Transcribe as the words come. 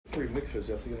Free mikvahs,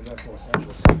 you have to get them back to Los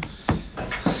Angeles.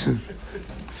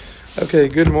 Okay,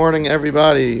 good morning,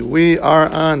 everybody. We are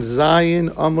on Zayin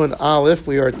Amud Aleph.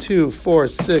 We are 2, 4,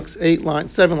 6, 8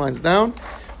 lines, 7 lines down.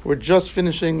 We're just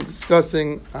finishing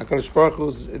discussing HaKadosh Baruch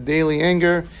Hu's daily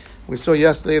anger. We saw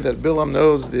yesterday that Bilam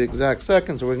knows the exact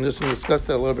second, so we're just going to discuss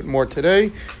that a little bit more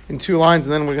today in 2 lines,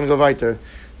 and then we're going to go weiter.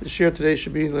 The shir today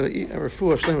should be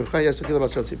Refuah Shlem V'Chai Yasser Kila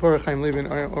Basar Tzipora Chaim Levin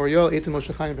Oriol Eitan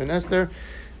Moshe Chaim Ben Esther,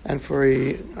 and for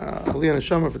Aliyah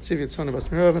Neshama for Tzivi Tzona Bas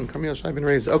Mirov and Camille Shai Ben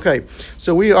Reza. Okay,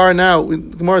 so we are now.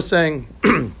 Gemara is saying,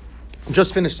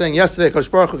 just finished saying yesterday,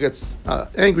 Kadosh Baruch Hu gets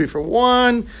angry for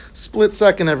 1 split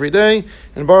second every day,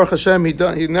 and Baruch Hashem, he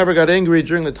never got angry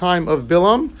during the time of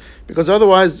Bilam, because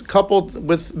otherwise, coupled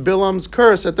with Bilam's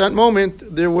curse at that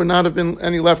moment, there would not have been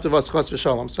any left of us, Chas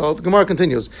v'Shalom. So the Gemara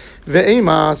continues,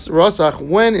 Ve'emas Rasach,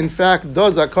 when in fact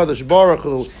does HaKadosh Baruch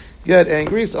Hu get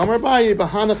angry? So Amar Abaye,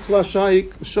 B'hanach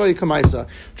Shoy Kamaisa,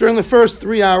 during the first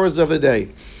 3 hours of the day.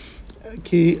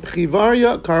 Ki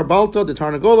chivarya karbalta de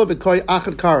tarnagola v'koi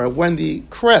achad kara, when the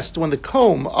crest, when the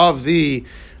comb of the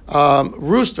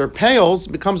rooster pales,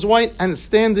 becomes white, and is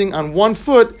standing on 1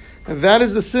 foot, and that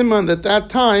is the siman that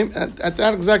time, at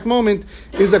that exact moment,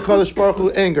 is a Kadosh Baruch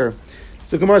Hu anger.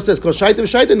 So Gemara says, he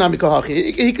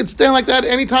could stand like that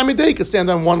any time of day. He could stand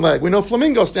on 1 leg. We know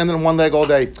flamingos stand on 1 leg all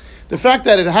day. The fact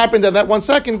that it happened at that 1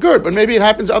 second, good, but maybe it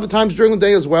happens other times during the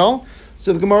day as well.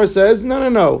 So the Gemara says,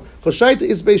 no.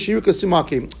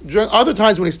 During other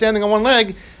times when he's standing on 1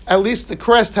 leg, at least the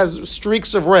crest has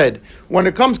streaks of red. When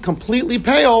it comes completely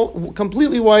pale,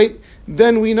 completely white,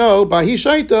 then we know, Bahi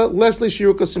Shaita, Leslie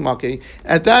Shiruka Sumaki.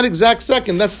 At that exact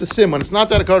second, that's the simon. It's not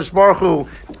that HaKadosh Baruch Hu,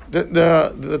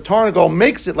 the Tarnagol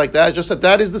makes it like that, it's just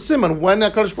that is the simon, when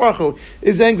HaKadosh Baruch Hu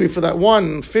is angry for that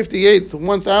 1/58th,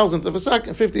 1,000th of a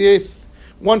second, 58th,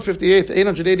 1/58th,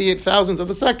 888,000th of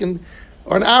a second,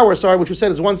 or an hour, which we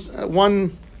said is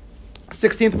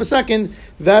 1/16th of a second,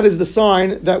 that is the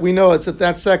sign that we know it's at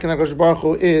that second that HaKadosh Baruch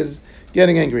Hu is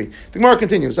getting angry. The Gemara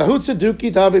continues. Ahud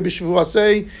Tzeduki Dave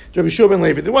B'Shavuasei Rabbi Shua ben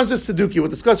Levi. There was this Tzeduki. We'll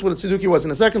discuss what a Tzeduki was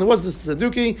in a second. There was this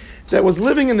Tzeduki that was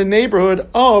living in the neighborhood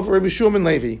of Rabbi Shua ben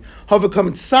Levi.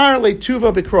 Havakam Tsar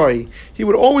Le'Tuva B'Kroi. He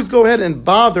would always go ahead and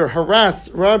harass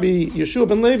Rabbi Yeshua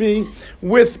ben Levi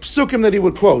with psukim that he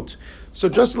would quote. So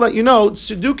just to let you know,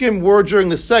 Tzedukim were during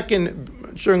the second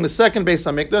Beis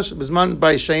Hamikdash, Bisman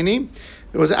by Sheni.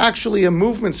 There was actually a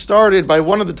movement started by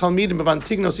one of the Talmidim of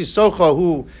Antignos Isocha,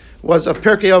 who was of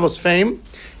Pirkei Avos fame,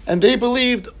 and they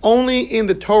believed only in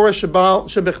the Torah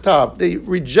Shebichtav. They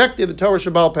rejected the Torah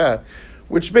Shebal Peh,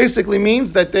 which basically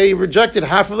means that they rejected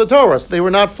half of the Torah. So they were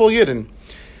not full Yidden.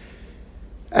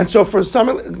 And so, for some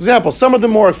example, some of the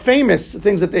more famous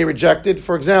things that they rejected,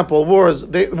 for example,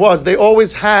 they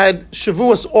always had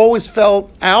Shavuos always fell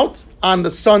out on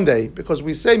the Sunday, because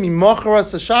we say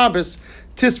Mimocharas Shabbos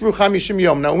Tisru Chamishim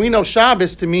Yom. Now we know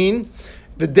Shabbos to mean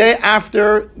the day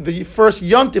after the first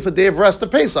Yontif, a day of rest of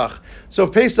Pesach. So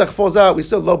if Pesach falls out, we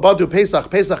said Lo Badu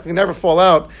Pesach. Pesach can never fall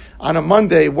out on a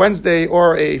Monday, Wednesday,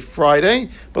 or a Friday.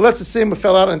 But let's assume it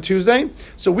fell out on Tuesday.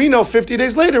 So we know 50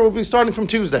 days later we'll be starting from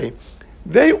Tuesday.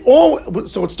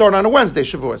 So it started on a Wednesday,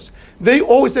 Shavuos. They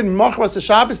always said Machras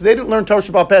Shabbos. They didn't learn Torah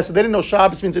Shabbat Pesach. They didn't know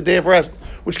Shabbos means a day of rest,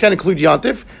 which can include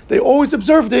Yontif. They always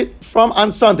observed it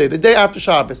on Sunday, the day after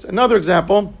Shabbos. Another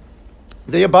example,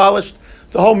 they abolished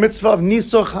the whole mitzvah of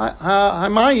Nisuch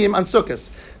Hamayim on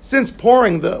Sukkot. Since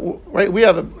pouring we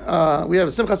have a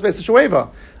Simchas Beis Shoeva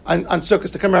on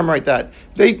Sukkot to commemorate that.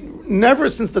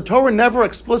 Since the Torah never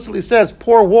explicitly says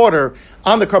pour water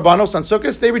on the karbanos on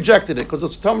Sukkot, they rejected it because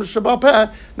it's Torah Shebal Peh,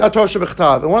 not Torah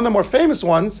Shebichtav. And one of the more famous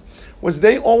ones was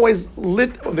they always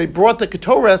they brought the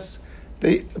ketores,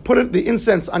 they put the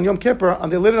incense on Yom Kippur,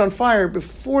 and they lit it on fire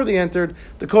before they entered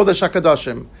the Kodesh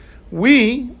HaKadoshim.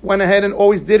 We went ahead and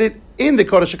always did it in the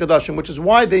Kodesh HaKadoshim, which is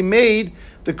why they made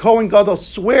the Kohen Gadol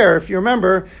swear, if you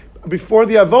remember, before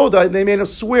the Avodah, they made him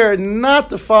swear not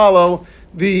to follow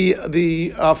the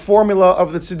formula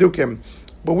of the Tzedukim.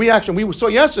 But we saw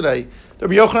yesterday that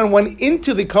Rabbi Yochanan went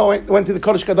to the Kodesh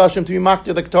HaKadoshim to be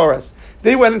makdir the Ketores.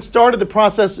 They went and started the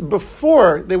process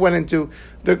before they went into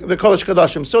the Kodesh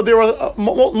HaKadoshim. So there are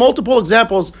multiple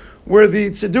examples where the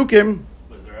Tzedukim.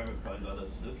 Was there ever Kohen Gadol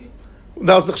Tzedukim?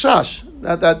 That was the Chash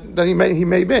that he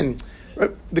may have been.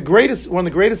 One of the greatest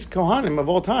Kohanim of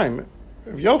all time,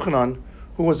 Rabbi Yochanan,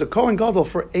 who was a Kohen Gadol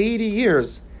for 80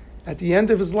 years, at the end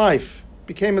of his life,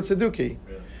 became a Tzeduki.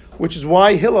 Really? Which is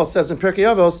why Hillel says in Pirkei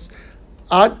Avos,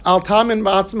 Al tamin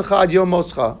ba'atzmecha ad yom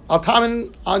moscha. Al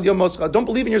tamin ad yom moscha. Don't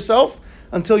believe in yourself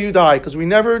until you die, because we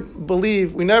never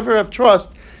have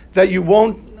trust that you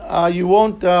won't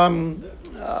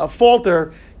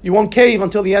falter You won't cave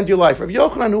until the end of your life. Rabbi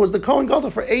Yochanan, who was the Kohen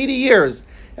Gadol for 80 years,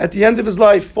 at the end of his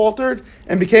life, faltered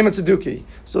and became a Tzeduki.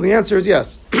 So the answer is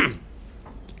yes.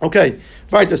 Okay,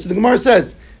 right. So the Gemara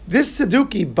says, this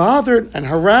Tzeduki bothered and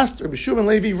harassed Rabbi Shua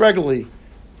Levi regularly.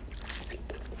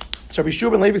 So Rabbi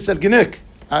Shua Levi said, Genik,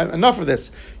 enough of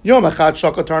this. Yom Echad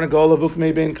Shaka Tarnagola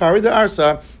Vukmei Ben Kari de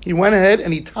Arsa. He went ahead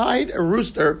and he tied a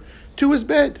rooster to his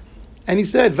bed. And he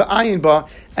said, V'ayin ba,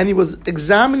 and he was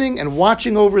examining and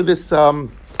watching over this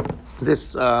rooster.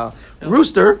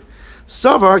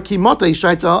 Savar ki mota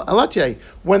ishaita alatye.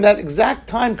 When that exact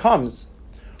time comes,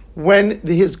 when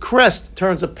his crest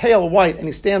turns a pale white and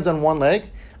he stands on one leg,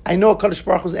 I know Kadosh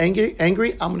Baruch Hu is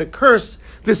angry. I'm going to curse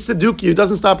this Tzeduki who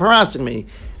doesn't stop harassing me.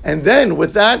 And then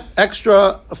with that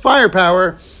extra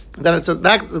firepower, that it's at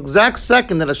that exact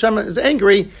second that Hashem is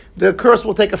angry, the curse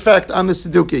will take effect on this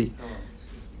Tzeduki.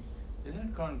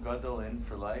 Isn't Kohen Gadol in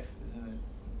for life? Isn't it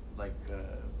like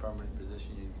a permanent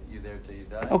position? You're there till you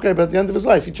die? Okay, but at the end of his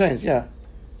life, he changed, yeah.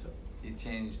 So he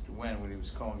changed when he was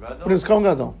Kohen Gadol? When he was Kohen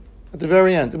Gadol. At the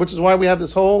very end, which is why we have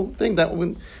this whole thing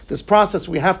this process,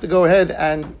 we have to go ahead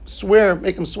and swear,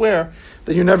 make him swear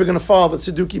that you're never going to follow the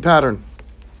Tzeduki pattern.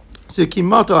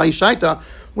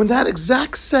 When that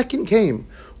exact second came,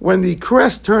 when the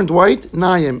crest turned white,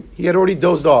 Naim, he had already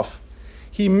dozed off.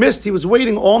 He was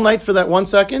waiting all night for that 1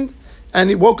 second, and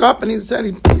he woke up and he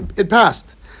said it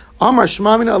passed. Amar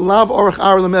Shmamina Alav Orach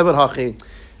Ar Lemevet Hachi.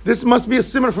 This must be a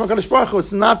simon from HaKadosh Baruch Hu.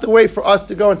 It's not the way for us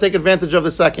to go and take advantage of the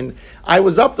second. I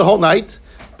was up the whole night.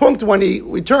 Punkt, when he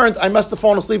returned, I must have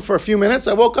fallen asleep for a few minutes.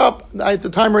 I woke up, the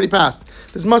time already passed.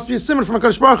 This must be a simon from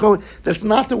HaKadosh Baruch Hu. That's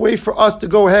not the way for us to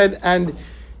go ahead and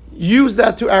use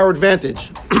that to our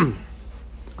advantage.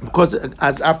 Because,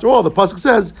 as after all, the pasuk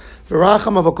says,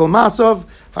 "V'racham avakol masav."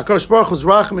 HaKadosh Baruch Hu's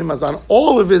rachamim is on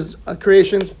all of his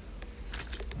creations.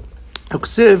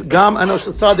 It's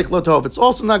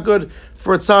also not good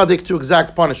for a tzaddik to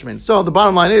exact punishment. So the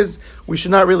bottom line is, we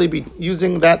should not really be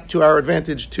using that to our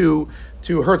advantage to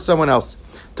hurt someone else.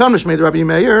 At the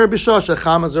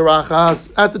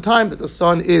time that the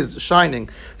sun is shining,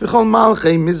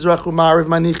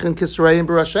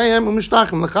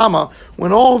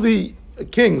 when all the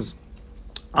kings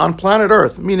on planet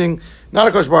Earth, meaning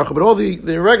not HaKadosh Baruch Hu, but all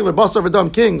the regular Basar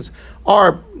V'Dam kings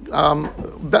are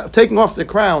taking off their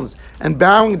crowns and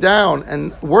bowing down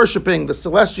and worshiping the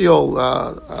celestial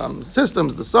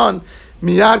systems, the sun,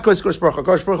 Miyad HaKadosh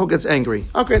Baruch Hu gets angry.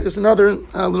 Okay, there's another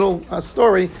little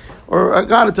story or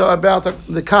Agadata about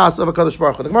the Kas of HaKadosh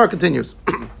Baruch Hu. The Gemara continues.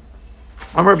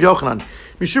 Amar Rabbi Yochanan,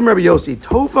 Mishum Rabbi Yossi,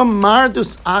 Tova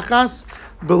Mardus Achas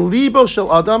Belibo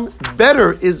Shel Adam.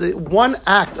 Better is one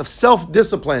act of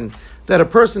self-discipline that a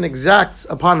person exacts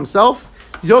upon himself,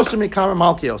 Yosem Mikama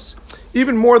Malkios,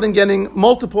 even more than getting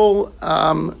multiple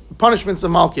punishments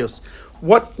of Malkios.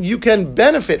 What you can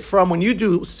benefit from when you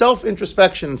do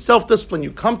self-introspection and self-discipline,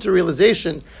 you come to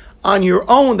realization on your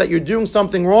own that you're doing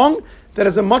something wrong, that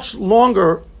has a much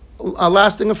longer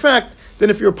lasting effect than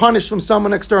if you're punished from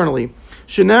someone externally.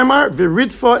 Shenemar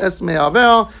v'ridfa es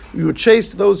me'avel. You would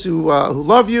chase those who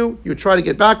love you. You would try to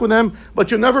get back with them,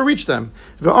 but you'll never reach them.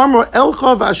 Ve'amro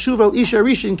elcha v'ashuv el isha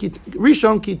rishon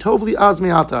ki tov li az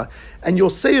me'ata. And you'll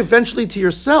say eventually to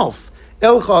yourself,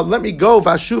 Elcha, let me go.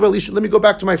 V'ashuv el isha. Let me go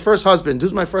back to my first husband.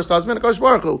 Who's my first husband? HaKadosh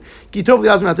Baruch Hu. Ki tov li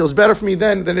az me'ata. It was better for me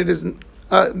then than it is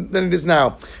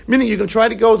now. Meaning, you can try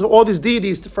to go to all these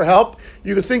deities for help.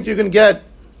 You can think you're going to get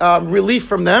relief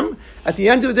from them. At the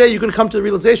end of the day, you're going to come to the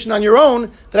realization on your own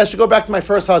that I should go back to my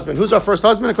first husband. Who's our first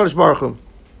husband? HaKadosh Baruch Hu.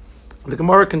 The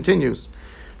Gemara continues.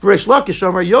 V'reish Lakish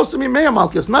Omer Yosem Yimei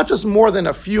Malkios. Not just more than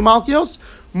a few Malkios,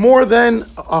 more than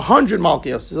 100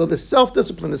 Malkios. So the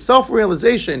self-discipline, the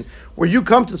self-realization, where you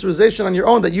come to this realization on your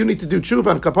own that you need to do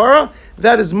tshuva and kapara,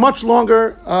 that is much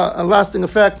longer a lasting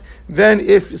effect than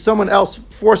if someone else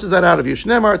forces that out of you.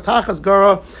 Shneimar Tachas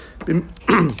Gara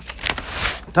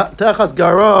Techas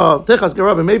gara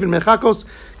b'mevin mechakos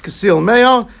kasil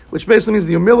mea, which basically means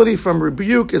the humility from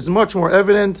rebuke is much more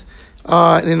evident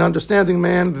in an understanding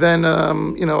man than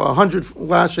 100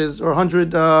 lashes or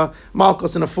 100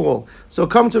 malchus in a fool. So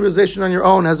come to realization on your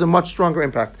own has a much stronger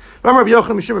impact. There were 3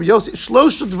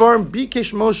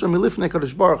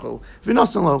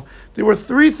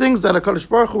 things that HaKadosh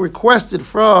Baruch Hu requested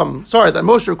that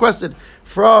Moshe requested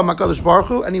from HaKadosh Baruch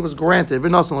Hu, and he was granted.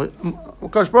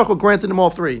 HaKadosh Baruch Hu granted him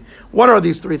all 3. What are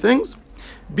these 3 things?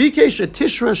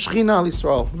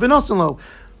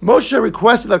 Moshe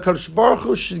requested that Kadosh Baruch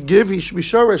Hu should give, he should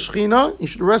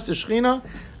rest his Shechina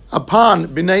upon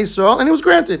Bnei Yisrael, and he was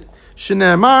granted.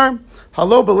 Shneemar,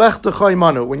 halo belech techa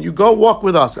imanu. When you go walk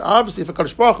with us, obviously if a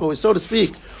Kadosh Baruch Hu is, so to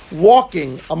speak,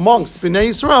 walking amongst Bnei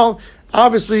Yisrael,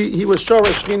 Obviously, he was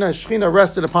Shoresh Shechina. Shechina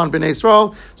rested upon Bnei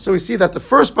Yisrael. So we see that the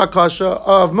first bakasha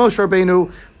of Moshe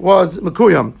Rabbeinu was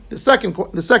Mekuyam. The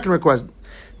second request,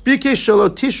 Bikesh Shelo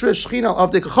Tishre Shechina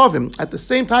of the Kachavim. At the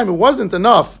same time, it wasn't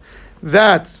enough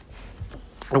that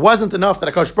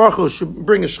HaKadosh Baruch Hu should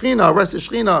bring a Shechina, rest a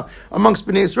Shechina amongst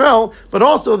Bnei Yisrael, but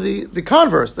also the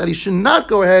converse, that he should not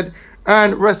go ahead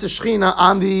and rest a Shechina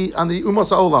on the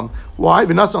Umos HaOlam. Why?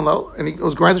 V'nasan lo, and he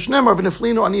was granted Shnemar,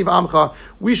 v'neflinu aniv amcha.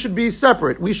 We should be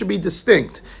separate. We should be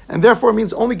distinct. And therefore it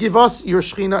means only give us your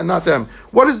Shechina and not them.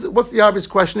 What's the obvious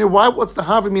question here? What's the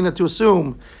Havamina to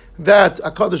assume that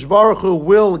HaKadosh Baruch Hu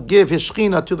will give his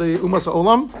Shechina to the Umos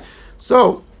HaOlam?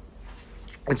 So,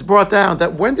 it's brought down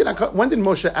that when did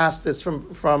Moshe ask this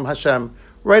from Hashem?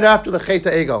 Right after the Chet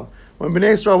HaEgel, when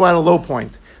Bnei Yisrael were at a low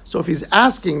point. So if he's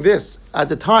asking this at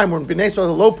the time when Bnei Yisrael was at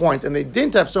a low point and they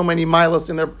didn't have so many milos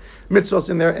in their mitzvahs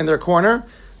in their corner,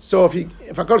 so if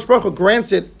HaKadosh Baruch Hu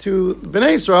grants it to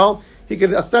Bnei Yisrael, he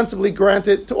could ostensibly grant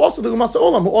it to also the Umas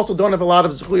Olam, who also don't have a lot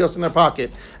of Zechuyos in their pocket.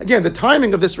 Again, the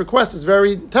timing of this request is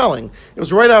very telling. It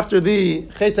was right after the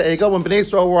Chet HaEgel, when Bnei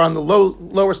Yisrael were on the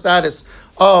lower status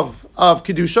of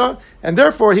Kedusha, and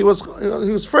therefore he was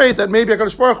afraid that maybe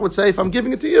HaKadosh Baruch Hu would say, if I'm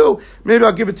giving it to you, maybe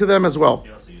I'll give it to them as well.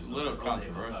 He also used a little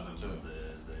controversial, just the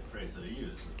phrase that he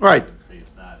used. Right. Say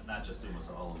it's not just Umas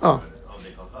HaOlam, Oh. but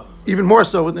they call Kavim. Even more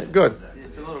so, isn't it? Good. Exactly.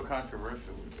 It's a little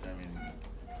controversial. I mean,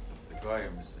 the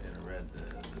Goyim read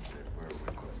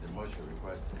the Moshe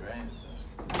requested, right?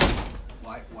 So.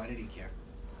 Why did he care?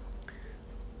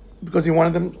 Because he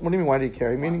wanted them. What do you mean? Why did he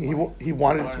care? Meaning he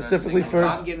wanted it specifically If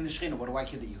I'm for. getting the Shechina, what do I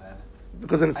care that you have it?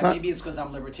 Because then it's not. Maybe it's because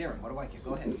I'm libertarian. What do I care?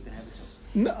 Go ahead, you can have it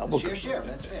just. No, well, Share.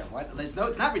 That's fair. It's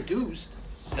not reduced.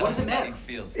 What does it matter?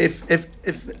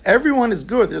 if everyone is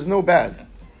good, there's no bad.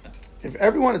 If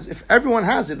everyone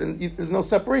has it, then there's no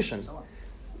separation.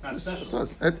 It's not special.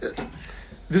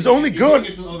 There's only You good.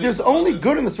 bring it to- There's only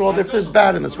good in this world if there's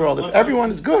bad in this world. If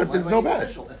everyone is good, there's no bad.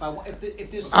 If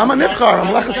there's I'm a nifchar.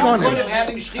 I'm If there's some lechas point of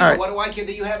having Shechina, All right. what do I care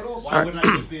that you have it also? Why wouldn't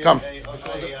I just be a Come.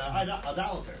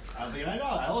 idolater? I mean,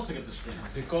 I also get the Shechina.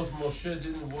 Because Moshe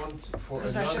didn't want for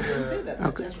Because Hashem didn't say another. that.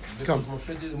 Okay. Because Come. Moshe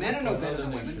didn't Men are want no for better another than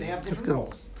women. nation. They have different go.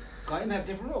 roles. Goyim have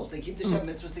different roles. They keep the Shem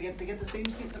mitzvahs to get the same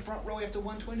seat in the front row after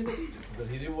 120 that we do. But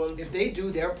he didn't want If they do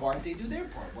their part, they do their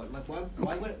part.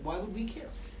 Why would we care?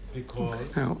 because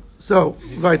Now, so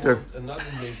he right there. want another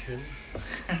nation.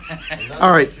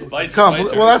 All right, Lights- come.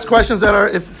 lights We'll are- ask questions that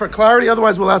are for clarity.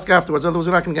 Otherwise, we'll ask afterwards. Otherwise,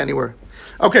 we're not going to get anywhere.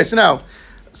 Okay,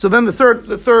 so then the third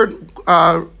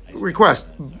request.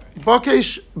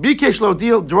 Bikesh lo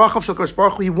deal Brachos shel Kadosh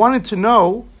Baruch Hu. He wanted to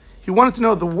know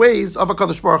the ways of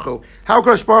HaKadosh Baruch Hu. How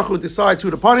HaKadosh Baruch Hu decides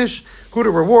who to punish, who to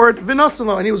reward.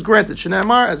 V'nasan, and he was granted.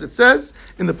 Shneimar, as it says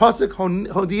in the pasuk,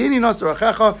 Hodieni nasar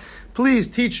achecha. Please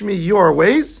teach me your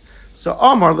ways. So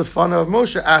Amar Lefana of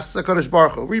Moshe asks HaKadosh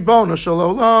Baruch Hu, Ribono shel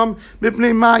olam,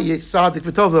 mipnei ma yesadik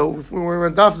v'tovlo. If we were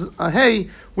in Daf Hey,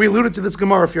 we alluded to this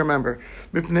Gemara, if you remember.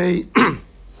 Mipnei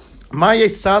ma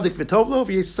yesadik v'tovlo,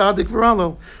 v'yesadik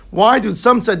v'ralo. Why do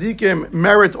some tzaddikim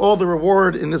merit all the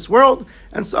reward in this world,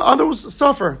 and so others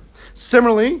suffer?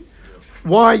 Similarly,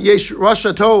 why yesh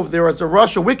Rasha Tov, there is a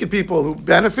Rasha wicked people who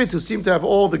benefit, who seem to have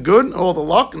all the good, all the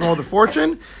luck, and all the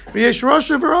fortune. V'yesh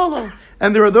Rasha v'ralo.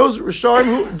 And there are those Rishaim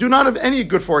who do not have any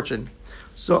good fortune.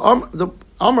 So the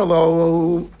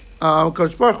Amarlo,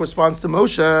 Kodesh Baruch responds to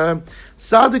Moshe,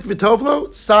 Sadik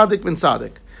v'tovlo, Sadik ben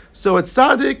Sadik. So it's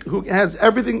Sadik who has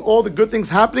everything, all the good things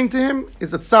happening to him,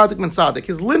 is a Sadik ben Sadik.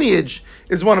 His lineage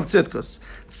is one of Tzidkus.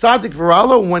 Sadik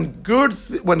v'ralo,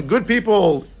 when good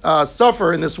people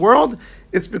suffer in this world,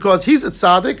 it's because he's a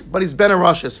tzaddik, but he's ben a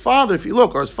Rasha. His father, if you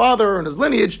look, or his father and his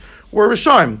lineage were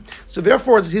Rishaim. So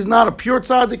therefore, he's not a pure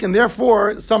tzaddik, and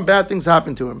therefore, some bad things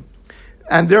happen to him.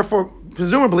 And therefore,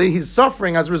 presumably, he's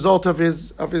suffering as a result of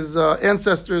his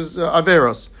ancestors'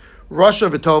 Averos. Rasha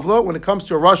v'tovlo, when it comes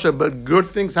to a Rasha, but good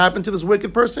things happen to this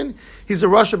wicked person, he's a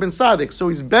Rasha ben Sadik, so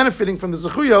he's benefiting from the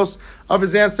Zechuyos of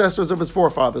his ancestors, of his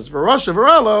forefathers. V'Rasha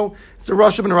v'Ralo, it's a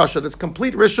Rasha ben Rasha. That's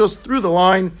complete Rishos through the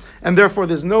line, and therefore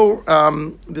there's no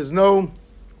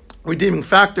redeeming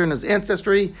factor in his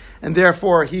ancestry, and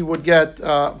therefore he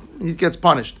gets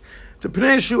punished. The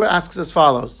Pnei Yeshua asks as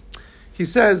follows. He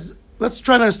says, let's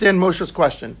try to understand Moshe's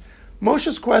question.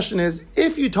 Moshe's question is,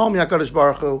 if you told me, HaKadosh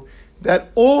Baruch Hu,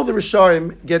 that all the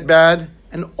Rishaim get bad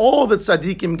and all the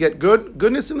Tzaddikim get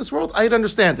goodness in this world, I'd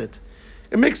understand it.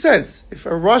 It makes sense. If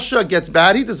a Rasha gets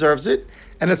bad, he deserves it.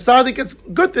 And a tzaddik gets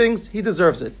good things, he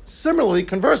deserves it. Similarly,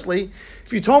 conversely,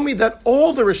 if you told me that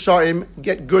all the Rishaim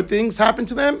get good things happen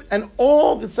to them, and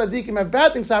all the tzaddikim have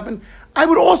bad things happen, I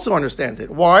would also understand it.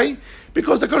 Why?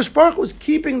 Because the HaKadosh Baruch Hu is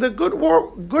keeping the good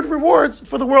rewards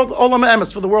for the world, Olam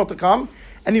Emes, for the world to come,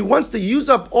 and he wants to use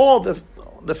up all the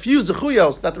few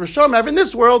Zechuyos that the Rishaim have in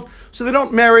this world, so they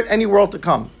don't merit any world to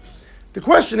come. The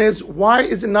question is, why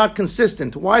is it not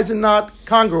consistent? Why is it not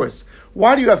congruous?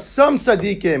 Why do you have some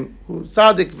tzaddikim who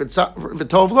tzaddik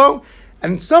v'tovlo,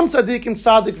 and some tzaddikim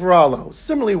tzaddik v'ralo?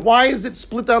 Similarly, why is it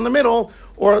split down the middle,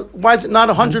 or why is it not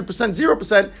 100%,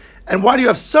 0%? And why do you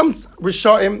have some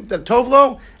rishaim that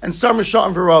tovlo and some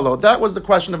rishaim v'ralo? That was the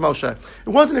question of Moshe. It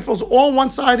wasn't if it was all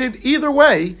one-sided. Either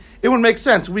way, it would make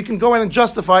sense. We can go in and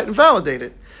justify it and validate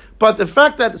it. But the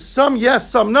fact that some yes,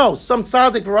 some no, some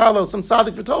tzaddik v'ralo, some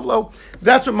tzaddik v'tovlo,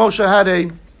 that's what Moshe had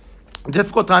a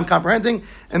difficult time comprehending,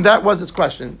 and that was his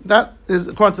question. That is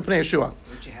according to the Pnei Yeshua.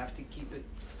 But you have to keep it,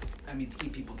 to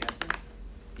keep people guessing.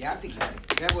 You have to keep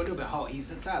it. Everyone knew about, he's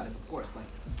the tzaddik, of course.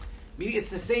 Meaning it's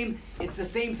the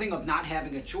same thing of not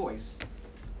having a choice.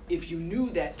 If you knew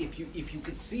that, if you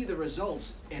could see the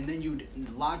results, and then you'd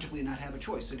logically not have a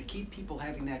choice. So to keep people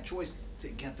having that choice to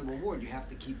get the reward, you have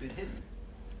to keep it hidden.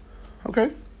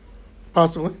 Okay.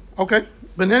 Possibly. Okay.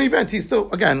 But in any event, he's still,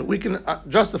 again, we can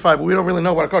justify, but we don't really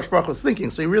know what HaKadosh Baruch Hu was thinking.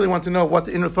 So you really want to know what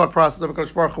the inner thought process of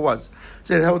HaKadosh Baruch Hu was.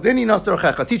 Say,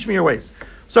 teach me your ways.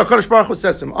 So HaKadosh Baruch Hu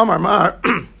says to him, Amar Mar,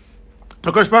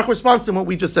 HaKadosh Baruch Hu responds to him what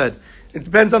we just said. It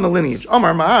depends on the lineage.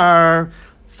 Amar Mar,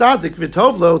 tzaddik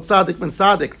v'tovlo, tzaddik ben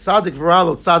tzaddik, tzaddik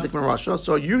v'ralo, tzaddik ben rasha.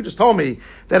 So you just told me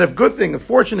that if good things, if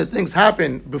fortunate things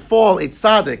happen, befall a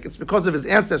tzaddik, it's because of his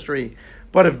ancestry.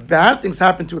 But if bad things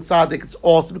happen to a tzaddik, it's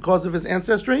also because of his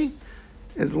ancestry,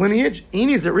 his lineage.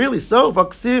 Is it really so?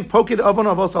 Vaksiv poked avon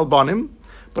avos albanim.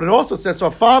 But it also says, so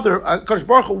a father, HaKadosh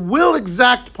Baruch Hu, will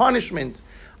exact punishment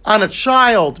on a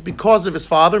child because of his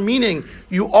father, meaning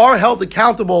you are held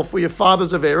accountable for your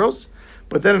father's averos.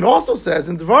 But then it also says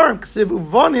in Dvarim, ksiv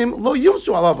uvanim lo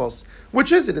yumsu alavos.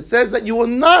 Which is it? It says that you will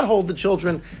not hold the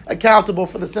children accountable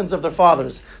for the sins of their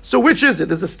fathers. So which is it?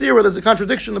 There's a stira, there's a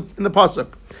contradiction in the pasuk.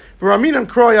 V'raminam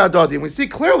kroya adadi. And we see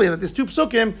clearly that these two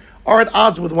psukim are at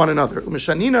odds with one another.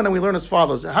 U'mishanina, and we learn as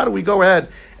follows. How do we go ahead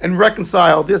and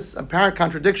reconcile this apparent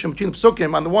contradiction between the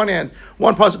psukim? On the one hand,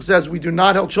 one pasuk says we do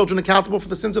not hold children accountable for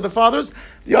the sins of their fathers.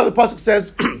 The other pasuk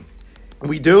says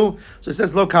we do. So it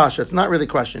says lo kasha. It's not really a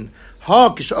question.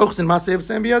 The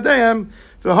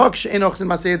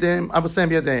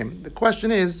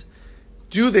question is,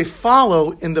 do they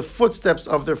follow in the footsteps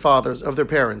of their fathers, of their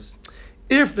parents?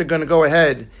 If they're going to go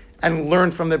ahead and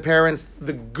learn from their parents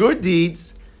the good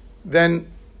deeds, then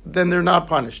they're not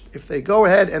punished. If they go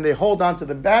ahead and they hold on to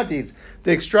the bad deeds,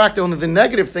 they extract only the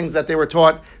negative things that they were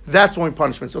taught, that's only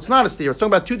punishment. So it's not a steer. It's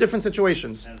talking about two different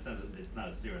situations. And it's not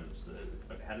a steer.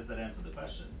 How does that answer the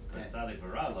question?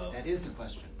 That is the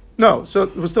question. No, so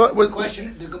it was still... The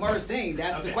question, the Gemara is saying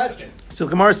that's the question. Okay. So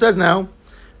Gemara says now...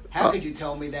 How could you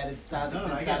tell me that it's tzaddik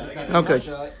and tzaddik? Okay.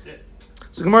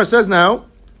 So Gemara says now...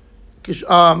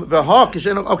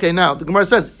 Okay, now, the Gemara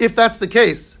says, if that's the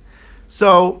case,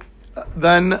 so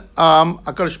then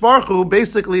HaKadosh Baruch Hu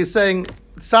basically is saying,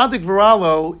 tzaddik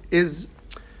v'ralo is...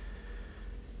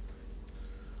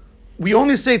 We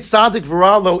only say tzaddik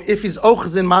v'ralo if he's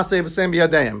ochzin maseh v'sem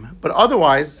b'yadeim. But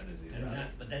otherwise...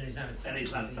 But then he's not a tzaddik.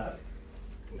 He's not a tzaddik.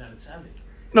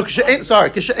 No,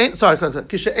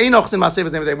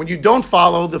 when you don't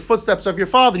follow the footsteps of your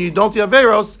father and you don't do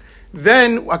Averos,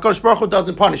 then HaKadosh Baruch Hu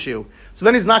doesn't punish you. So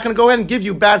then he's not going to go ahead and give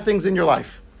you bad things in your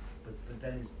life. But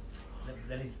then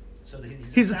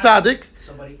he's a tzaddik.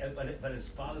 But his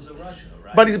father's a Russia,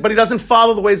 right? But he doesn't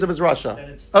follow the ways of his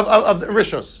Russia, of the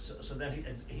Rishos. So then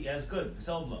he has good,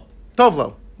 Tovlo.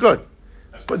 Tovlo, good.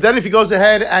 But then if he goes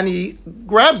ahead and he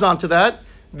grabs onto that,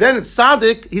 then it's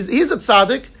tzaddik. He's a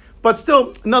tzaddik. But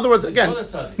still, in other words, again,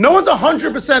 no one's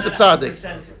 100% a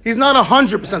tzaddik. He's not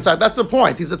 100% tzaddik. That's the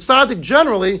point. He's a tzaddik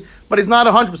generally, but he's not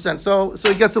 100%. So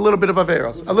he gets a little bit of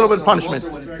averos, a little bit of punishment.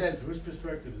 Whose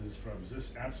perspective is this from? Is this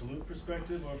absolute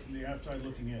perspective or from the outside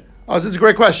looking in? Oh, this is a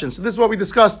great question. So this is what we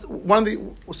discussed.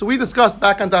 So we discussed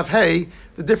back on Daf Hey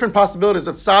the different possibilities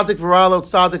of tzaddik v'ralo,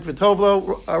 tzaddik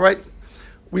v'tovlo. All right.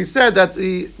 We said that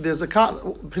there's a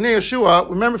Pnei Yeshua.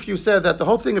 Remember, if you said that the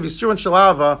whole thing of Yisur and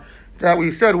Shalava, that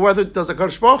we said, whether does a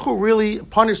HaKadosh Baruch Hu really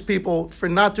punish people for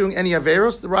not doing any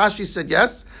Averos? The Rashi said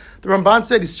yes. The Ramban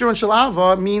said Yisur and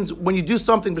Shalava means when you do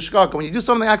something b'shkaka, when you do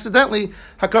something accidentally,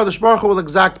 HaKadosh Baruch Hu will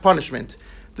exact punishment.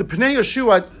 The Pnei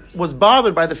Yeshua was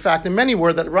bothered by the fact, and many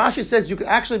were, that Rashi says you could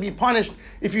actually be punished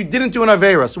if you didn't do an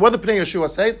Aveira. So what did Pnei Yeshua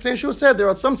say? Pnei Yeshua said there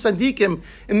are some Sadiqim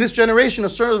in this generation who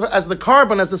serve as the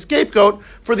carbon, as the scapegoat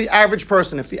for the average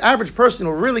person. If the average person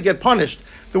will really get punished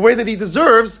the way that he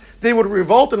deserves, they would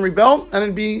revolt and rebel, and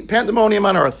it'd be pandemonium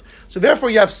on earth. So therefore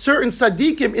you have certain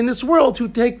Sadiqim in this world who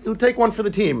take one for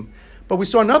the team. But we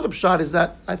saw another pshat is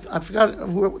that, I forgot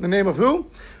the name of who,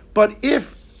 but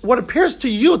if what appears to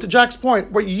you, to Jack's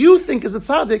point, what you think is a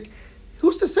tzaddik,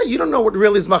 who's to say? You don't know what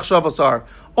really his machshavos are.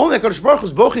 Only HaKadosh Baruch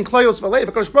Hu's bochin klayos v'leiv.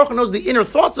 HaKadosh Baruch Hu knows the inner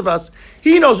thoughts of us.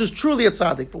 He knows who's truly a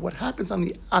tzaddik. But what happens on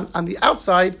the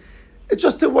outside, it's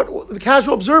just to what the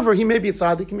casual observer. He may be a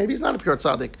tzaddik, maybe he's not a pure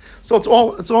tzaddik. So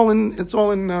it's all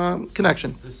in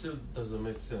connection. This still doesn't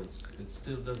make sense. It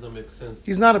still doesn't make sense.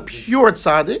 He's not a pure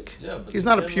tzaddik. Yeah, but he's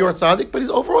not a pure tzaddik, but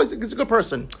he's a good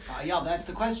person. Yeah, that's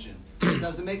the question. It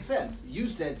doesn't make sense. You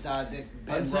said tzaddik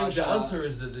ben I'm saying the Rasha. answer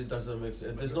is that it doesn't make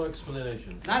sense. There's no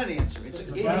explanation. It's not an answer. It's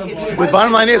The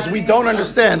bottom line is we don't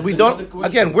understand. We don't.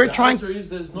 Again, we're trying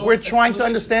to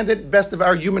understand it best of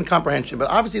our human comprehension. But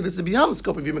obviously, this is beyond the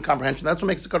scope of human comprehension. That's what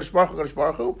makes the Kadosh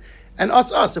Baruch Hu, and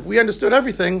us. If we understood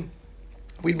everything,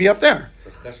 we'd be up there.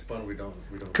 So cheshbon, we don't.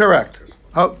 Correct.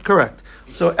 Oh, correct.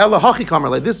 So Ella Hachi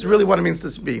Kamerle. This is really what it means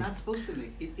to be. It's not supposed to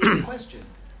be. It's a question.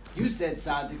 You said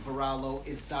Tzaddik Varalo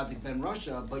is Tzaddik Ben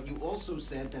Russia, but you also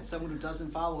said that someone who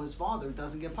doesn't follow his father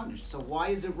doesn't get punished. So why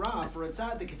is it Ra for a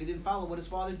Tzaddik if he didn't follow what his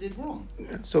father did wrong?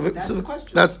 So that's the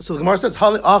question. So the Gemara says,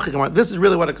 this is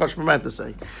really what a Kashmir meant to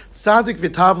say. Tzaddik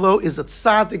Vitavlo is a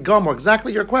Tzaddik Gomor.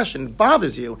 Exactly your question. It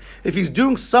bothers you. If he's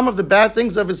doing some of the bad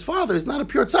things of his father, he's not a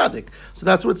pure Tzaddik. So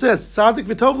that's what it says. Tzaddik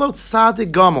Vitovlo,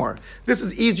 Tzaddik Gomor. This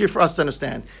is easier for us to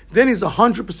understand. Then he's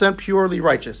 100% purely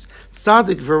righteous.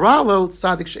 Tzaddik Viralo,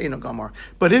 Tzaddik She'eno Gomor.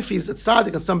 But if he's a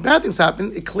tzaddik and some bad things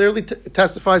happen, it clearly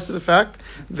testifies to the fact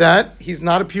that he's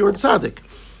not a pure tzaddik.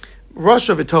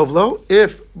 Rasha Vitovlo,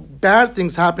 if bad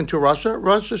things happen to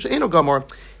Rasha She'eno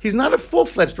Gomor, he's not a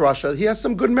full-fledged Rasha. He has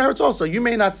some good merits also. You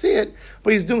may not see it,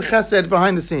 but he's doing chesed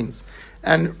behind the scenes.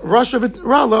 And Rasha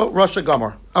Viralo, Rasha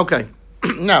Gomor. Okay,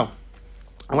 now,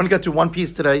 I want to get to one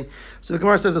piece today. So the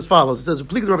Gemara says as follows. It says,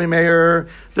 Rabbi Meir,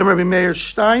 Rabbi Meir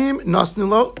Shtayim,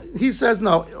 Nasnulo. He says,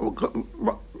 no,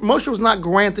 Moshe was not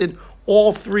granted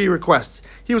all three requests.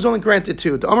 He was only granted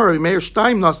two. The Amar Rabbi Meir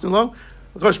Shtayim Nasnulo.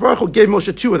 Kosh Baruch Hu gave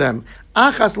Moshe two of them.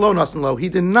 Achas lo Nasnulo. He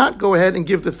did not go ahead and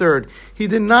give the third. He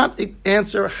did not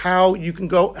answer how he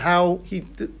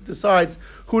decides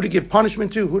who to give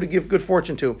punishment to, who to give good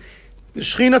fortune to. The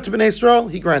Shechina to Bnei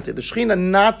Yisrael, he granted. The Shechina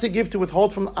not to give, to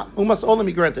withhold from Umas Olam,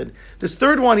 he granted. This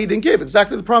third one, he didn't give.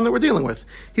 Exactly the problem that we're dealing with.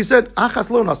 He said, Achas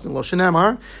lo nasnu lo,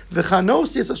 shenemar,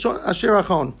 v'chanos yis asher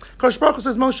achon. Kosh Baruch Hu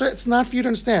says, Moshe, it's not for you to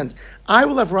understand. I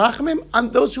will have rachamim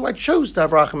on those who I chose to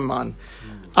have rachamim on.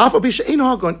 Afa b'she eino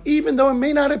hagon. Even though it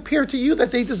may not appear to you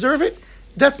that they deserve it,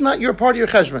 that's not your part of your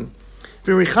cheshbon.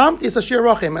 And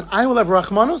I will have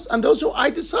rachmanos on those who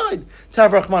I decide to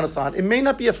have rachmanos on. It may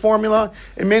not be a formula.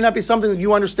 It may not be something that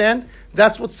you understand.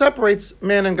 That's what separates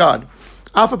man and God.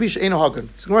 Alpha Pisha Eino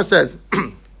Hagan. So Gemara says,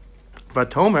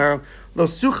 Vatomer lo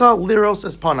sucha liros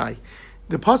es panai.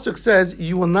 The pasuk says,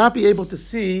 you will not be able to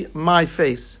see my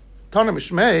face. Tana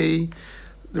Mishmei,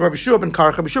 the Rabbi Shua ben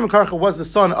Karcha. Rabbi Shua ben Karcha was the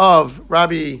son of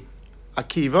Rabbi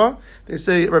Akiva. They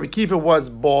say Rabbi Akiva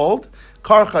was bald.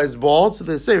 Karcha is bald, so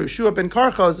they say Yeshua ben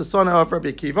Karcha is the son of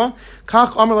Rabbi Akiva.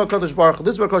 Kach Amar Kadosh Baruch Hu.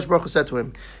 This is what Kadosh Baruch Hu said to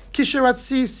him. Kishirat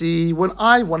Sisi, when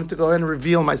I wanted to go ahead and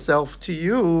reveal myself to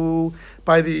you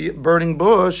by the burning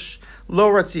bush,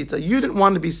 Lo Ratzita, you didn't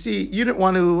want to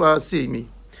see me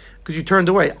because you turned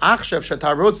away. Achshav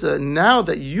Shatarotza, now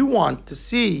that you want to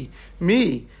see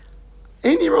me.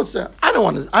 Any Rotza, I don't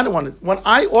want to. When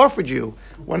I offered you,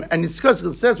 and it's because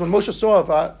it says when Moshe saw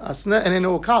Asna and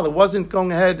Enokal, it wasn't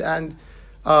going ahead and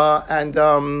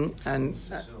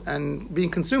being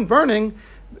consumed, burning.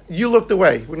 You looked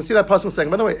away. We're going to see that pasuk in a second.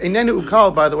 By the way, Einenu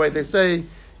Ukal, by the way, they say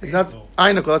is not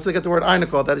Einokal. That's how they get the word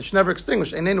Einokal, that it should never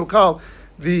extinguish. Einenu Ukal,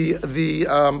 the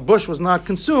bush was not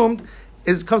consumed.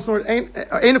 Comes from the word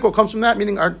Einokal, comes from that,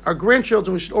 meaning our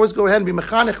grandchildren. We should always go ahead and be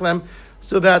mechanech them,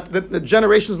 so that the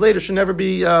generations later should never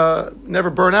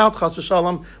burn out. Chas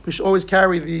v'shalom. We should always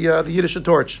carry the Yiddish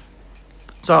torch.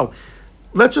 So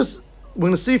we're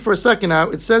going to see for a second now.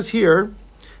 It says here,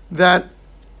 Kadosh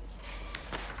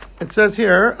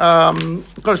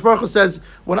Baruch Hu says,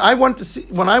 when I want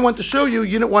to show you,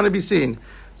 you didn't want to be seen.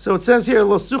 So it says here,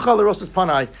 Lo sucha l'rosas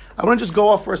panai. I want to just go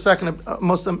off for a second. A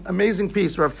most amazing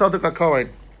piece, Rav Tzadok HaKohen.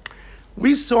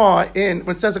 We saw when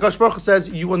it says, Kadosh Baruch Hu says,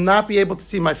 you will not be able to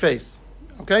see my face.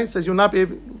 Okay, it says you will not be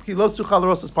able. Lo sucha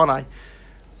l'rosas panai.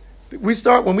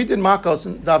 When we did Makos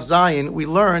and Dav Zayin, we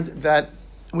learned that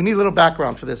we need a little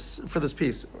background for this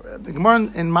piece. The Gemara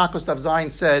in Makos Tav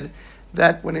Zayin said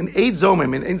that when an Eid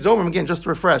Zomim, again, just to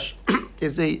refresh,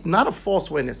 is not a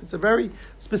false witness. It's a very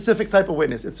specific type of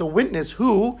witness. It's a witness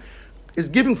who is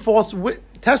giving false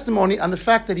testimony on the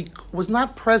fact that he was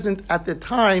not present at the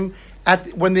time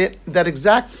when that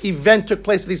exact event took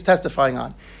place that he's testifying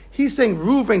on. He's saying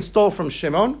Reuven stole from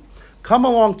Shimon. Come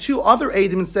along two other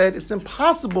Eidim and said, it's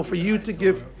impossible for you to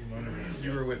give...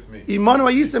 You were with me.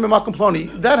 Imanu Ayisem Makom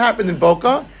Ploni. That happened in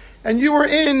Boca. And you were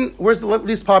in, where's the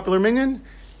least popular minion?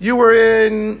 You were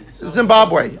in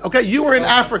Zimbabwe. Okay, you were in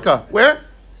Africa. Where?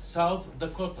 South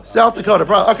Dakota. South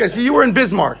Dakota. Okay, so you were in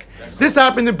Bismarck. This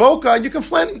happened in Boca. You're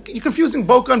confusing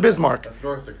Boca and Bismarck. That's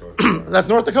North Dakota. That's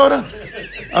North Dakota?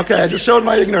 Okay, I just showed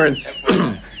my ignorance.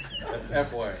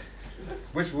 FY.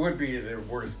 Which would be the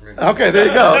worst minion. Okay, there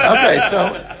you go. Okay,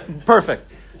 so,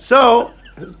 perfect. So...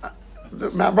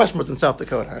 Mount Rushmore's in South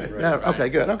Dakota, right? Yeah, okay,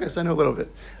 good. Okay, so I know a little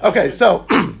bit. Okay, so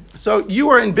you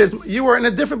were in you were in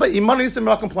a different place. Imanis and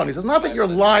Malcolm Ploni. So it's not that you're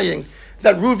lying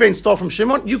that Reuven stole from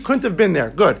Shimon. You couldn't have been there.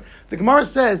 Good. The Gemara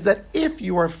says that if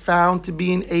you are found to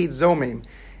be in Eid Zomim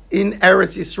in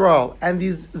Eretz Yisrael, and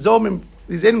these Edim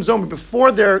Zomim,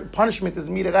 before their punishment is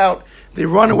meted out, they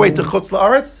run away to Chutz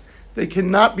La'aretz, they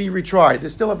cannot be retried. They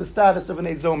still have the status of an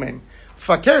Eid Zomim.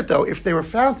 Fakir, though, if they were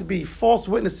found to be false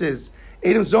witnesses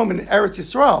Edom Zom in Eretz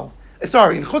Yisrael, in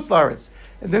Chutz La'aretz,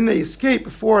 and then they escape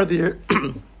before their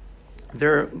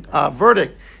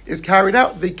verdict is carried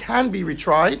out, they can be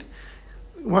retried.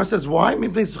 One says, why? And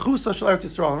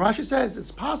Rashi says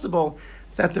it's possible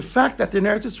that the fact that they're in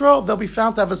Eretz Yisrael, they'll be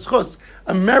found to have a schus,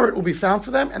 a merit will be found for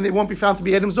them, and they won't be found to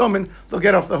be Edom Zomin, they'll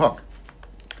get off the hook.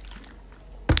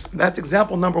 That's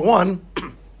example number one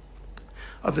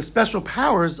of the special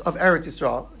powers of Eretz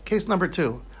Yisrael. Case number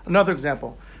two, another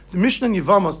example. The Mishnah in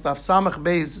Yevamos, Daf Samach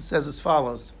Beis, says as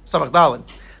follows. Samach Daled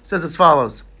says as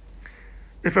follows.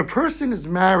 If a person is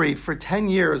married for 10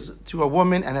 years to a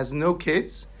woman and has no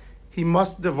kids, he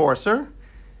must divorce her.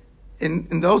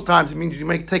 In those times, it means you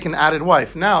may take an added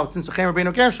wife. Now, since the Chemer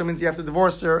Beino Gershom means you have to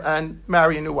divorce her and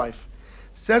marry a new wife.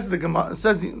 Says the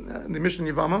Mishnah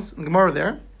in Yevamos, the Gemara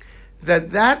there,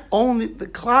 the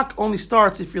clock only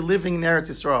starts if you're living in Eretz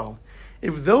Yisrael.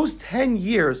 If those 10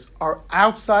 years are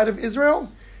outside of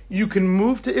Israel, you can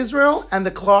move to Israel, and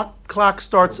the clock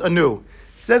starts anew.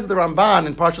 Says the Ramban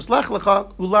in Parshas Lech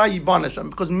Lecha, Ulai Yibanish,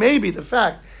 because maybe the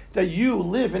fact that you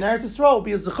live in Eretz Yisrael will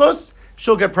be a zechus,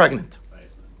 she'll get pregnant.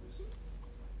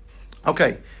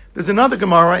 Okay, there's another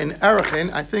Gemara in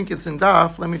Erechin, I think it's in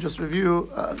Daf, let me just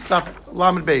review, Daf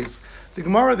Lamed Beis. The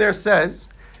Gemara there says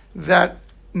that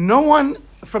no one,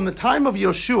 from the time of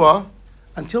Yoshua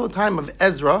until the time of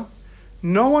Ezra,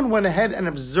 no one went ahead and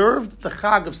observed the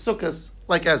Chag of Sukkot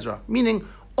like Ezra, meaning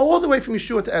all the way from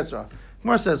Yeshua to Ezra.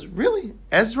 Gemara says, really?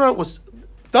 Ezra was...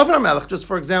 David HaMelech, just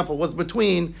for example, was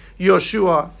between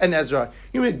Yoshua and Ezra.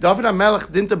 You mean David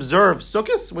HaMelech didn't observe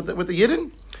Sukkot with the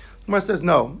Yidden? Gemara says,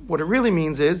 no. What it really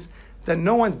means is that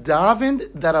no one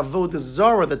davened that Avodah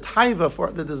Zarah, the taiva,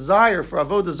 for the desire for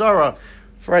Avodah Zarah,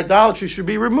 for idolatry, should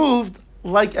be removed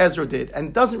like Ezra did. And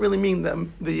it doesn't really mean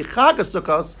the Chag of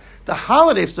Sukkot, the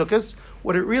holiday of Sukkot.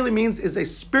 What it really means is a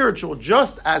spiritual,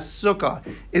 just as Sukkah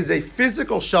is a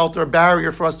physical shelter,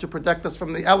 barrier for us to protect us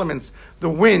from the elements, the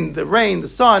wind, the rain, the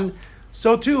sun,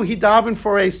 so too he davened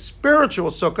for a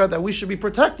spiritual Sukkah that we should be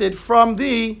protected from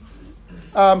the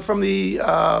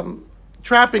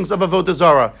trappings of Avodah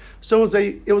Zarah. So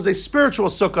it was a spiritual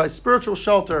Sukkah, a spiritual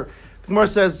shelter. The Gemara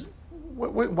says,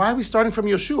 why are we starting from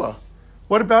Yeshua?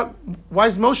 Why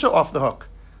is Moshe off the hook?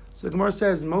 So the Gemara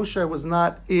says Moshe was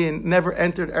never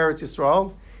entered Eretz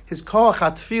Yisrael. His koach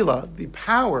hatfila, the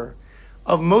power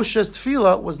of Moshe's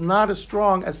tefillah, was not as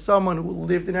strong as someone who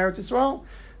lived in Eretz Yisrael.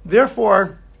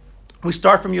 Therefore, we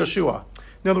start from Yeshua.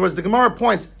 In other words, the Gemara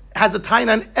points, has a tie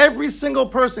on every single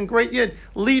person, great yid,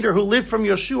 leader who lived from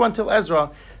Yeshua until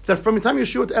Ezra, that from the time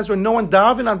Yeshua to Ezra, no one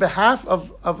davened on behalf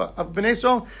of Bnei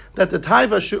Israel that the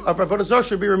taiva of Avodah Zarah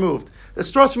should be removed. It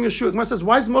starts from Yeshua. The Gemara says,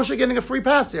 why is Moshe getting a free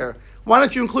pass here? Why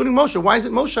aren't you including Moshe? Why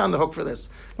isn't Moshe on the hook for this?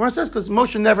 The Gemara says, because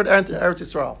Moshe never entered Eretz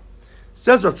Yisrael.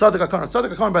 Says Rav Tzadok HaKohen. Rav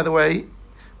Tzadok HaKohen, by the way,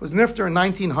 was nifter in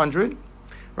 1900.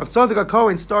 Rav Tzadok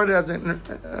HaKohen started as an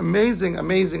amazing,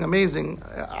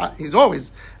 he's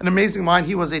always an amazing mind.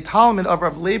 He was a Talmud of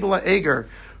Rav Leibela Eger,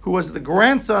 who was the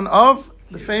grandson of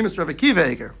the famous Rav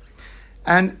Akiva Eger.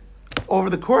 And over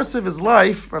the course of his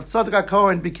life, Rav Tzadok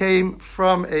HaKohen became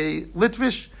from a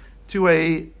Litvish to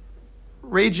a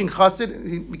raging chassid.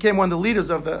 He became one of the leaders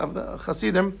of the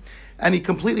chassidim, and he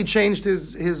completely changed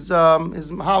his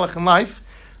mahalach in life.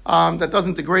 That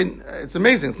doesn't degrade. It's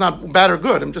amazing. It's not bad or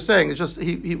good. I'm just saying. It's just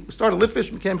he started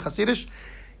Litvish, became chassidish.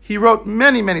 He wrote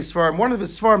many, many Sfarim. One of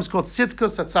his Sfarim is called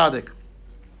Tzidkus HaTzadik.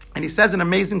 And he says an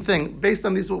amazing thing, based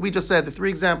on these, what we just said, the 3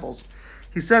 examples.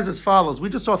 He says as follows. We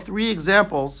just saw 3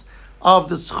 examples of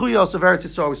the Zechuyos of Eretz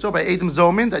Yisrael. We saw by Edom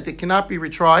Zomin that they cannot be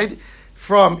retried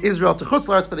from Israel to Chutz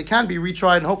La'aretz, but they can be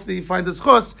retried, and hopefully you find this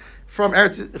Chutz from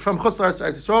Chutz La'aretz to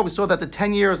Eretz Yisrael. We saw that the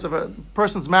 10 years of a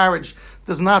person's marriage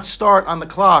does not start on the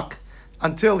clock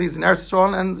until he's in Eretz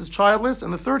Yisrael and is childless.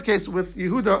 And the third case with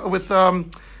Yehuda,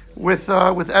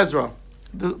 with Ezra,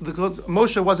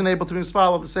 Moshe wasn't able to be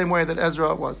followed the same way that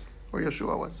Ezra was, or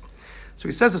Yeshua was. So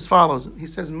he says as follows. He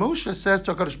says, Moshe says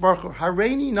to HaKadosh Baruch Hu,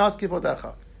 Hareini nas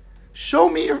kivodecha. Show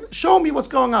me what's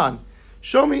going on.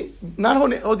 Show me, not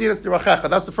Hodiras Dirachecha,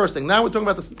 that's the first thing. Now we're talking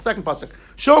about the second pasuk.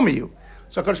 Show me you.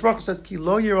 So HaKadosh Baruch Hu says, Ki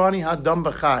lo yirani hadam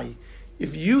b'chai.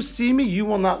 If you see me, you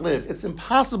will not live. It's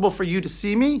impossible for you to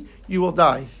see me, you will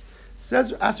die.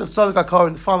 Says Asher Tzadok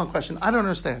HaKohen, the following question, I don't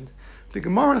understand. The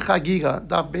Gemara in Chagiga,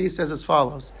 Daf Beis, says as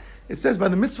follows. It says, by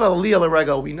the mitzvah Aliyah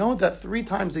L'Regel, we know that 3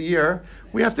 times a year,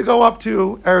 we have to go up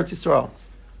to Eretz Yisrael,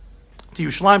 to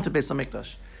Yerushalayim, to Beis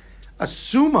HaMikdash.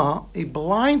 Assuma, a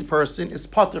blind person is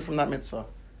pater from that mitzvah.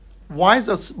 Why is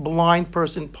a blind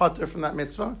person pater from that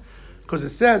mitzvah? Because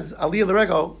it says, Aliyah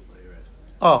L'Regel,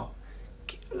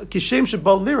 Kishem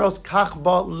shebal liros, kach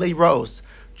ba leiros.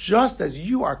 Just as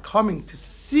you are coming to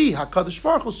see HaKadosh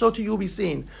Baruch Hu, so too you will be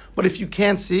seen. But if you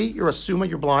can't see, you're assuma,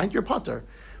 you're blind, you're pater.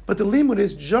 But the limud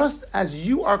is, just as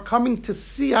you are coming to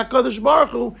see HaKadosh Baruch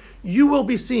Hu, you will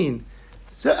be seen.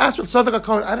 So ask Rav Tzadok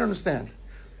HaKohen, I don't understand.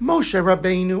 Moshe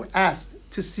Rabbeinu asked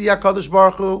to see HaKadosh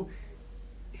Baruch Hu.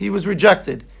 He was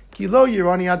rejected. Ki lo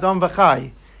yirani adam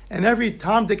v'chai. And every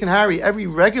Tom, Dick, and Harry, every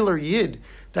regular Yid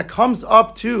that comes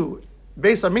up to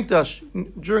Beis HaMikdash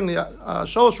during the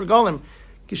Shalosh Regalim,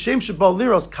 Kishem shebal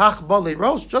liros, kach ba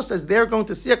leiros, just as they're going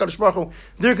to see HaKadosh Baruch Hu,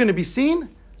 they're going to be seen.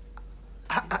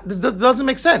 This doesn't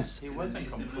make sense. He wasn't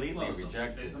completely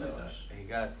rejected, though. He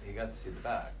got to see the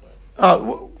back.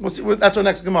 We'll see, that's our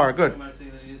next Gemara. Good.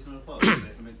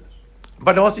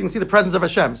 But also you can see the presence of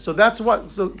Hashem. So that's what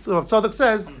Tzadok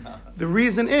says. The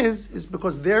reason is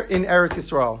because they're in Eretz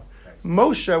Yisrael.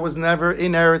 Moshe was never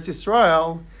in Eretz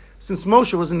Yisrael. Since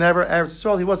Moshe was never Eretz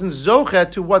Yisrael, he wasn't zochet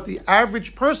to what the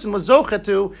average person was zochet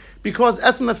to, because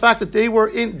that's in the fact that they were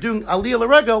doing Aliyah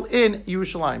L'Regel in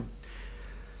Yerushalayim.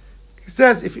 He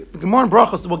says, if the Gemara in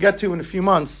Brachos we'll get to in a few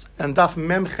months, and Daf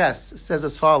Mem Ches says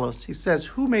as follows. He says,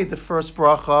 who made the first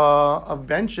bracha of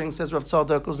benching? Says Rav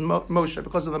Tzadok, was Moshe,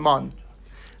 because of the man.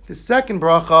 The second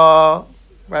bracha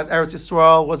at Eretz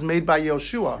Yisrael was made by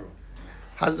Yoshua.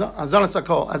 Hazan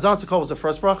Sakol was the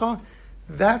first bracha.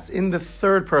 That's in the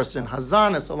third person.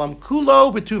 Hazan Esalam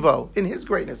Kulo Betuvo, in his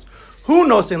greatness. Who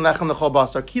knows in Lechem Lechol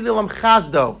Basar? Kilelam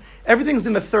Chazdo. Everything's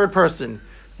in the third person.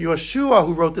 Yoshua,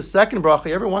 who wrote the second bracha,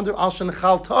 you ever wonder, Al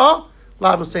Shenchalta,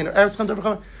 Lav Husein, Eretz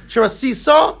Chandar,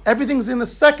 Shirasisa, everything's in the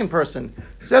second person.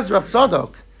 Says Rav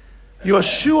Tzadok.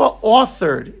 Yoshua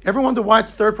authored, ever wonder why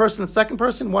it's third person and second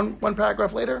person? One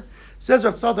paragraph later. Says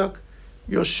Rav Tzadok,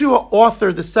 Yoshua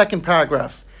authored the second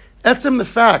paragraph. Etzem, the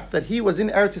fact that he was in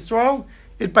Eretz Yisrael,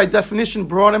 it by definition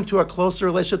brought him to a closer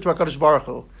relationship to HaKadosh Baruch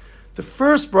Hu. The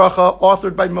first bracha,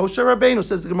 authored by Moshe Rabbeinu,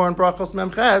 says the Gemara in Brachos Mem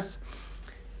Ches,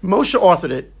 Moshe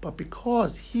authored it, but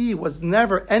because he was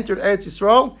never entered Eretz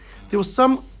Yisrael, there was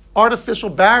some artificial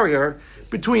barrier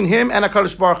between him and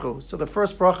HaKadosh Baruch Hu. So the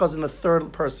first bracha is in the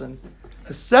third person.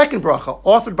 The second bracha,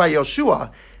 authored by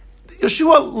Yoshua,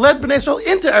 Yeshua led Bnei Yisrael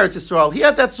into Eretz Yisrael. He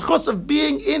had that zechus of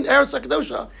being in Eretz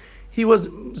HaKadosha. He was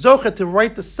zochet to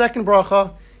write the second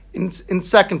bracha in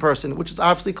second person, which is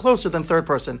obviously closer than third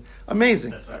person.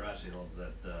 Amazing. That's why Rashi holds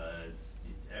that it's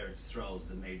Eretz Yisrael is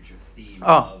the major theme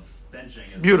of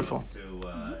benching as beautiful.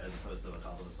 Opposed to a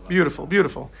Challah.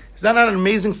 Beautiful. Is that not an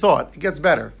amazing thought? It gets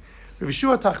better. Rav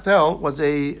Yeshua Tachtel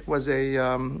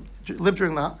lived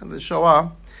during the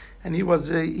Shoah, and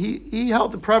he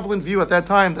held the prevalent view at that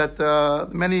time that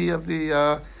many of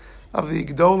the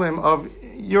Gedolim of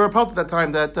Europe held at that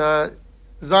time that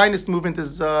Zionist movement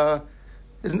is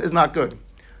not good.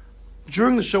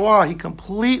 During the Shoah, he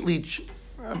completely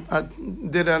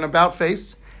did an about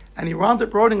face, and he wound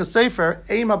up writing a sefer,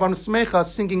 Eima Ban Smecha,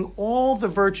 singing all the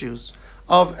virtues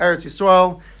of Eretz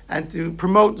Yisrael and to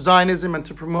promote Zionism and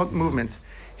to promote movement.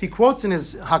 He quotes in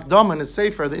his Hakdama, in his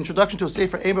sefer, the introduction to a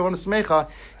sefer, Eima Ban Smecha,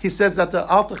 he says that the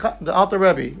Alter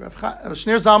Rebbe,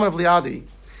 Shneur Zalman of Liadi,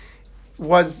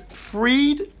 was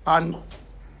freed on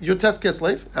Yotes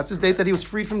Kislev. That's his date that he was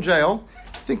freed from jail.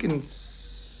 I think in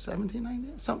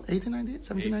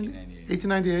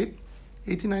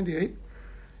 1898.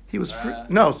 He was free.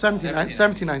 No,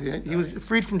 1798. He was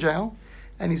freed from jail,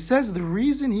 And he says the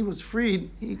reason he was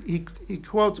freed, he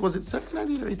quotes, was it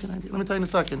 1798 or 1898? Let me tell you in a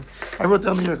second. I wrote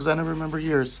down the year because I never remember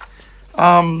years.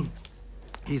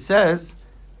 He says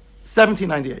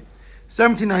 1798.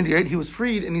 1798, he was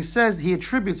freed, and he says he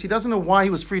doesn't know why he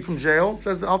was freed from jail,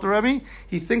 says the Alter Rebbe.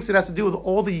 He thinks it has to do with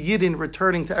all the Yidden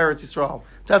returning to Eretz Yisrael.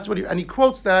 That's what and he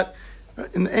quotes that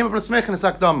in the Eim B'Smech and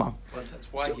Sakdama. But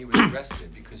that's why he was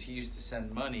arrested, because he used to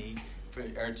send money for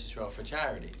Eretz Yisrael for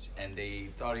charities, and they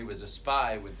thought he was a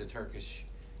spy with the Turkish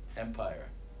Empire.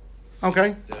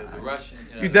 Okay. The Russian.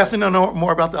 You definitely know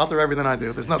more about the Alter Rebbe than I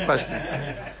do. There's no question.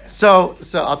 So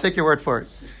I'll take your word for it.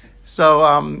 So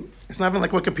it's not even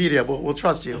like Wikipedia. We'll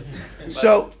trust you.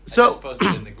 So I just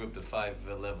posted in the group the 5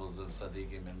 levels of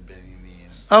Sadiqim and Benini.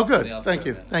 Oh, good. Thank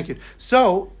you.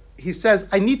 So he says,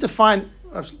 I need to find.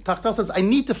 Tachtel says, I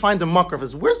need to find the makar for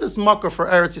this. Where's this makar for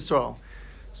Eretz Yisrael?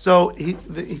 So he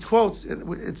quotes.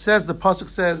 It says the pasuk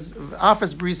says,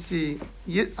 "Afes brisi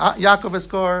Yaakov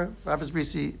eskor, Afes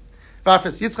brisi,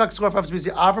 Afes Yitzchak eskor, Afes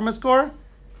brisi Avram eskor,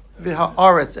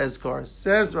 v'haaretz eskor."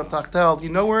 Says Rav Tachtel. You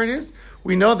know where it is?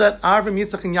 We know that Avram,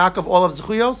 Yitzchak, and Yaakov all have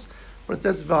Zechuyos, but it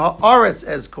says v'haaretz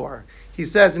eskor. He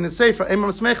says in the Sefer Eim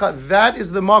B'Smecha, that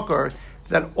is the makar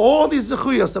that all these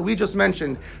Zechuyos that we just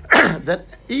mentioned, that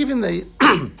even the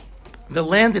the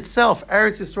land itself,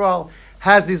 Eretz Yisrael,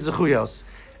 has these Zechuyos.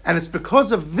 And it's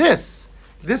because of this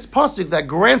pasuk that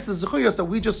grants the Zechuyos that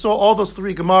we just saw all those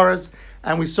 3 Gemaras,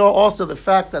 and we saw also the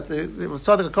fact that the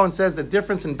Sadiq Cohen says the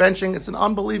difference in benching, it's an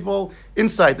unbelievable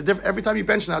insight. Every time you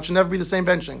bench now, it should never be the same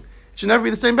benching. It should never be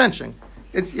the same benching.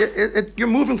 You're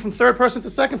moving from third person to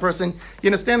second person. You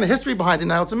understand the history behind it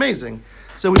now. It's amazing.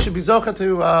 So we should be zocha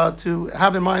to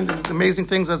have in mind these amazing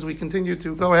things as we continue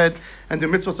to go ahead and do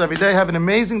mitzvahs every day. Have an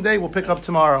amazing day. We'll pick up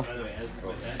tomorrow. By the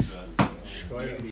way,